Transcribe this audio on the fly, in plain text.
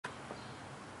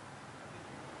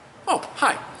Oh,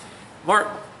 hi.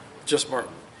 Martin. Just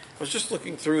Martin. I was just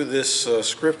looking through this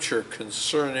scripture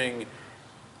concerning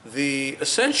the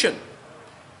ascension.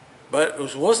 But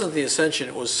it wasn't the ascension,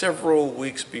 it was several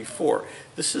weeks before.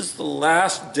 This is the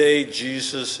last day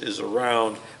Jesus is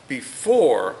around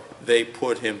before they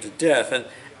put him to death. And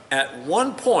at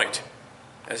one point,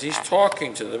 as he's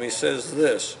talking to them, he says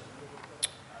this,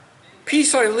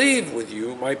 "Peace I leave with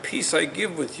you, my peace I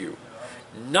give with you.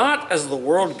 Not as the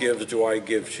world gives do I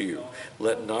give to you.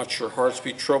 Let not your hearts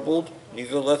be troubled,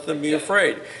 neither let them be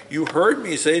afraid. You heard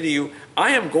me say to you, I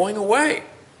am going away,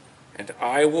 and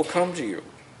I will come to you.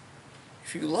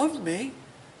 If you loved me,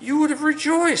 you would have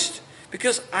rejoiced,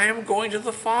 because I am going to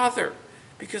the Father,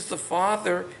 because the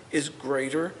Father is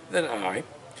greater than I.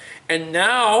 And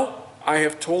now I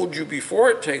have told you before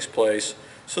it takes place,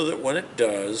 so that when it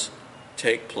does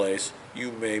take place,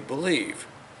 you may believe."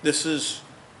 This is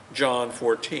John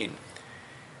 14.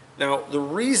 Now, the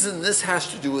reason this has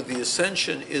to do with the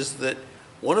ascension is that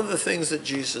one of the things that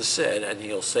Jesus said, and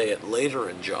he'll say it later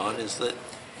in John, is that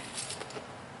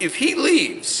if he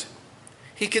leaves,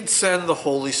 he can send the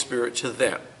Holy Spirit to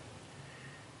them.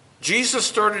 Jesus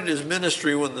started his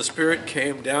ministry when the Spirit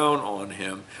came down on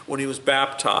him when he was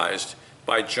baptized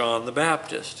by John the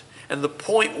Baptist. And the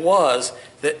point was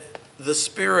that the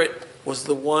Spirit was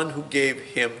the one who gave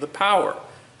him the power.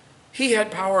 He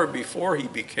had power before he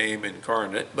became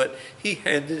incarnate, but he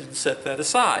handed and set that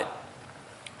aside.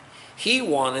 He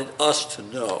wanted us to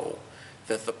know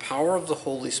that the power of the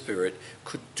Holy Spirit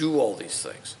could do all these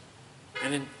things.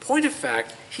 And in point of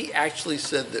fact, he actually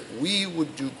said that we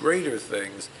would do greater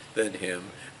things than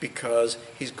him because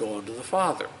he's gone to the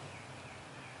Father.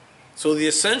 So the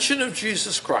ascension of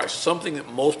Jesus Christ, something that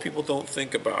most people don't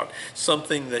think about,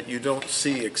 something that you don't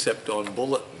see except on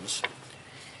bulletins,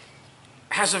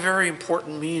 has a very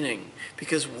important meaning,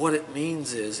 because what it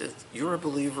means is if you're a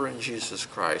believer in Jesus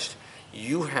Christ,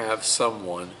 you have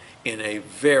someone in a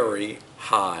very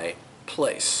high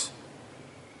place.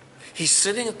 He's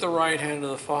sitting at the right hand of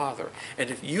the Father. And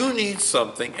if you need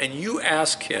something and you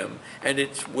ask him and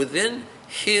it's within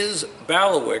his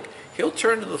bailiwick, he'll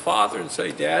turn to the Father and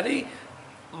say, "Daddy,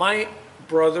 my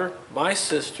brother, my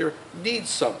sister needs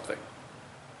something."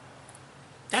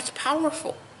 That's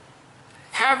powerful.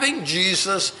 Having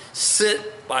Jesus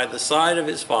sit by the side of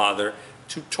his Father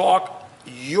to talk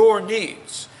your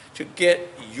needs, to get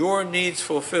your needs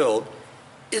fulfilled,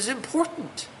 is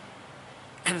important.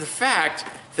 And the fact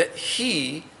that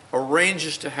he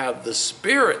arranges to have the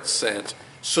Spirit sent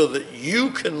so that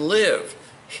you can live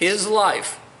his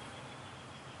life,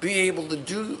 be able to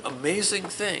do amazing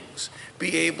things,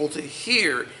 be able to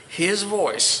hear his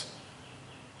voice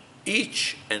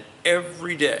each and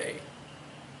every day.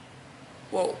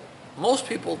 Well, most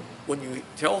people, when you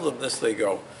tell them this, they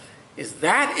go, "Is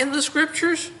that in the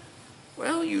scriptures?"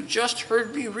 Well, you just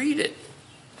heard me read it.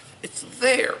 It's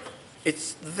there.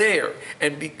 It's there.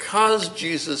 And because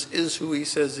Jesus is who he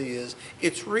says he is,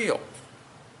 it's real.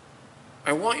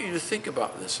 I want you to think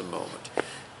about this a moment.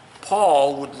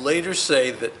 Paul would later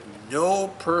say that no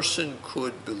person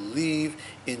could believe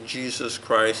in Jesus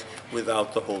Christ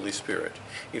without the Holy Spirit.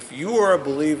 If you are a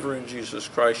believer in Jesus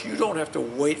Christ, you don't have to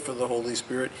wait for the Holy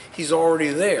Spirit. He's already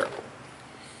there.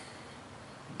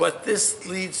 But this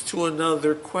leads to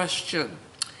another question.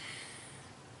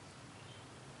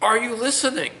 Are you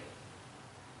listening?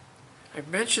 I've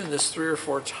mentioned this 3 or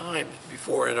 4 times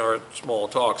before in our small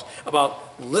talks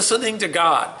about listening to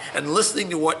God and listening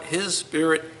to what his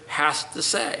Spirit has to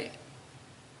say.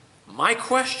 My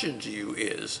question to you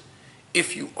is,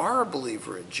 if you are a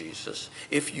believer in Jesus,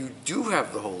 if you do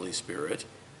have the Holy Spirit,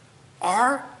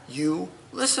 are you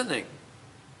listening?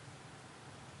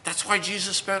 That's why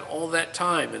Jesus spent all that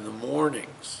time in the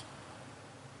mornings.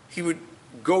 He would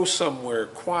go somewhere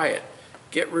quiet,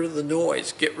 get rid of the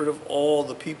noise, get rid of all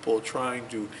the people trying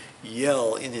to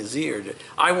yell in his ear,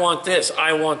 "I want this,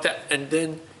 I want that," and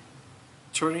then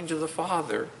turning to the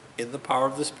Father in the power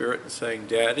of the Spirit and saying,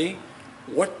 "Daddy,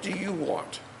 what do you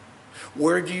want?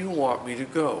 Where do you want me to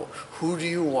go? Who do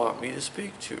you want me to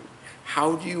speak to?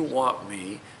 How do you want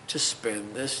me to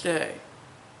spend this day?"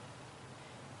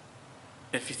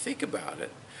 And if you think about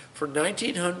it, for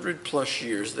 1900 plus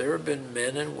years, there have been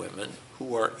men and women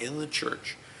who are in the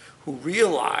church who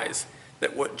realize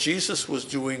that what Jesus was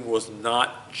doing was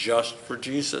not just for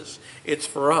Jesus, it's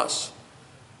for us.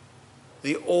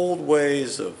 The old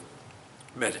ways of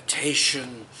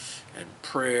meditation and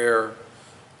prayer,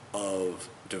 of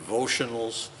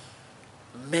devotionals,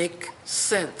 make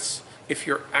sense if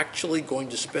you're actually going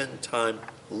to spend time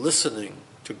listening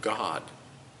to God,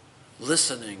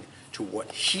 listening to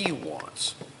what he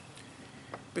wants.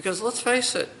 Because let's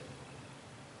face it,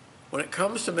 When it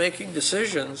comes to making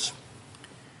decisions,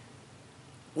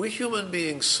 we human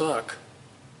beings suck.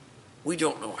 We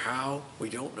don't know how, we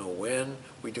don't know when,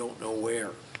 we don't know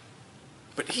where.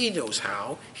 But he knows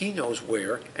how, he knows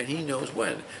where, and he knows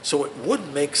when. So it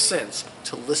would make sense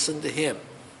to listen to him,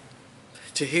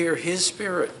 to hear his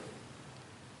spirit,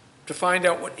 to find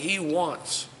out what he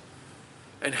wants,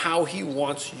 and how he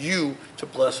wants you to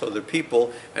bless other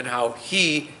people, and how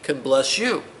he can bless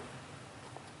you.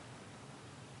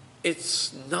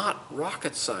 It's not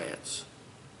rocket science,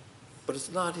 but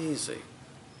it's not easy.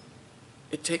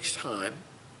 It takes time,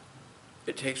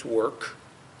 it takes work,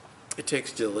 it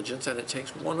takes diligence, and it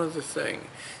takes one other thing,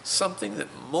 something that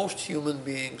most human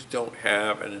beings don't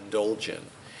have and indulge in,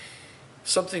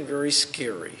 something very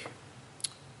scary.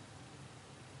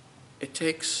 It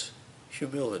takes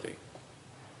humility.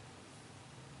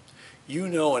 You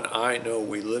know and I know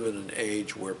we live in an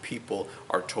age where people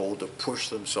are told to push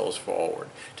themselves forward,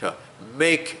 to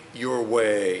make your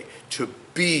way, to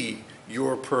be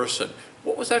your person.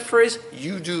 What was that phrase?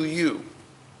 You do you.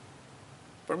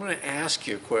 But I'm going to ask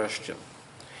you a question.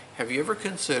 Have you ever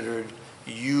considered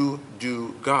you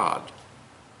do God?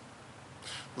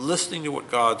 Listening to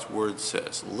what God's word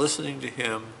says, listening to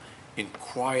him in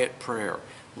quiet prayer,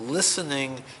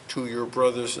 listening to your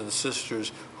brothers and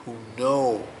sisters who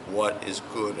know what is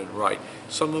good and right,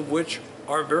 some of which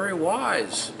are very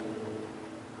wise.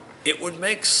 It would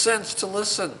make sense to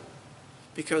listen,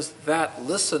 because that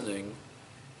listening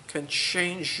can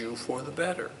change you for the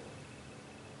better.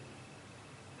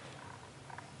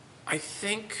 I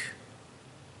think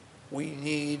we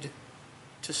need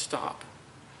to stop.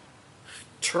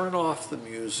 Turn off the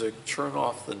music, turn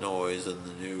off the noise and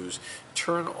the news,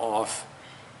 turn off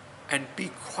and be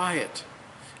quiet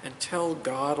and tell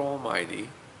God Almighty,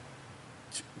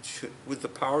 with the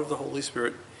power of the Holy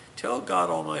Spirit, tell God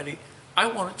Almighty, I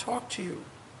want to talk to you.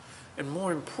 And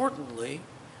more importantly,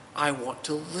 I want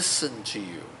to listen to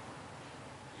you.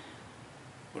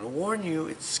 I'm going to warn you,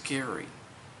 it's scary,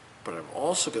 but I'm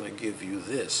also going to give you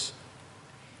this.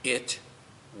 It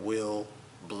will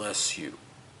bless you.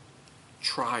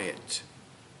 Try it.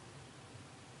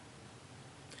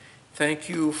 Thank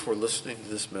you for listening to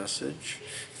this message.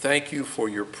 Thank you for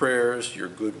your prayers, your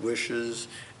good wishes,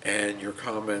 and your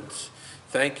comments.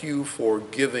 Thank you for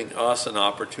giving us an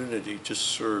opportunity to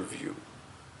serve you.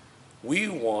 We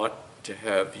want to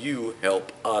have you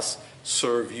help us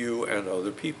serve you and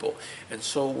other people. And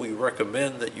so we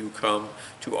recommend that you come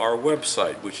to our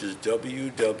website, which is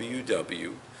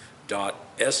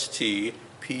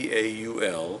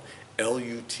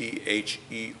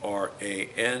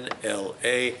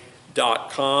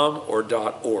or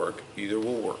 .org. Either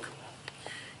will work.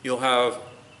 You'll have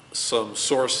some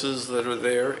sources that are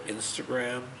there: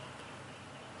 Instagram,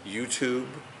 YouTube,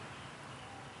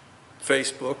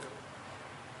 Facebook,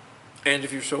 and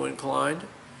if you're so inclined,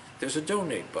 there's a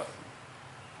donate button.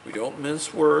 We don't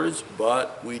mince words,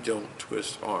 but we don't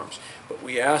twist arms. But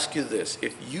we ask you this: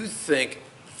 if you think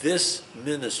this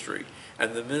ministry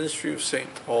and the ministry of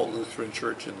St. Paul Lutheran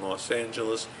Church in Los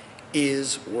Angeles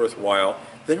is worthwhile,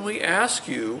 then we ask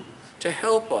you to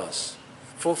help us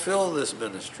fulfill this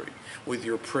ministry with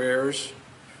your prayers,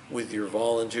 with your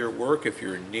volunteer work if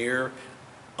you're near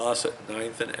us at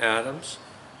 9th and Adams,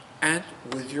 and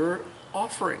with your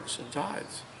offerings and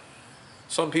tithes.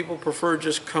 Some people prefer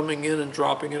just coming in and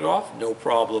dropping it off. No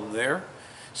problem there.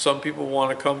 Some people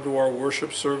want to come to our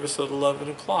worship service at 11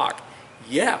 o'clock.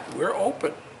 Yeah, we're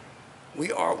open.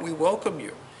 We welcome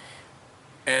you.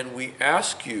 And we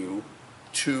ask you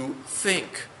to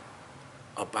think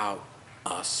about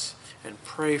us and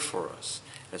pray for us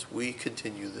as we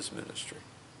continue this ministry.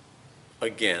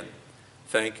 Again,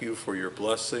 thank you for your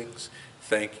blessings.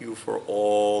 Thank you for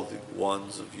all the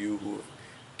ones of you who have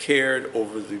cared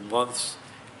over the months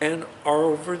and are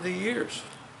over the years.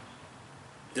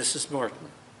 This is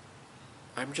Martin.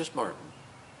 I'm just Martin.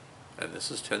 And this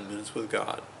is 10 Minutes with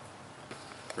God.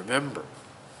 Remember,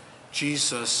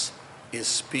 Jesus is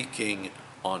speaking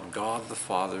on God the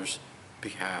Father's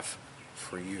behalf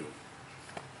for you.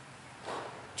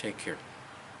 Take care.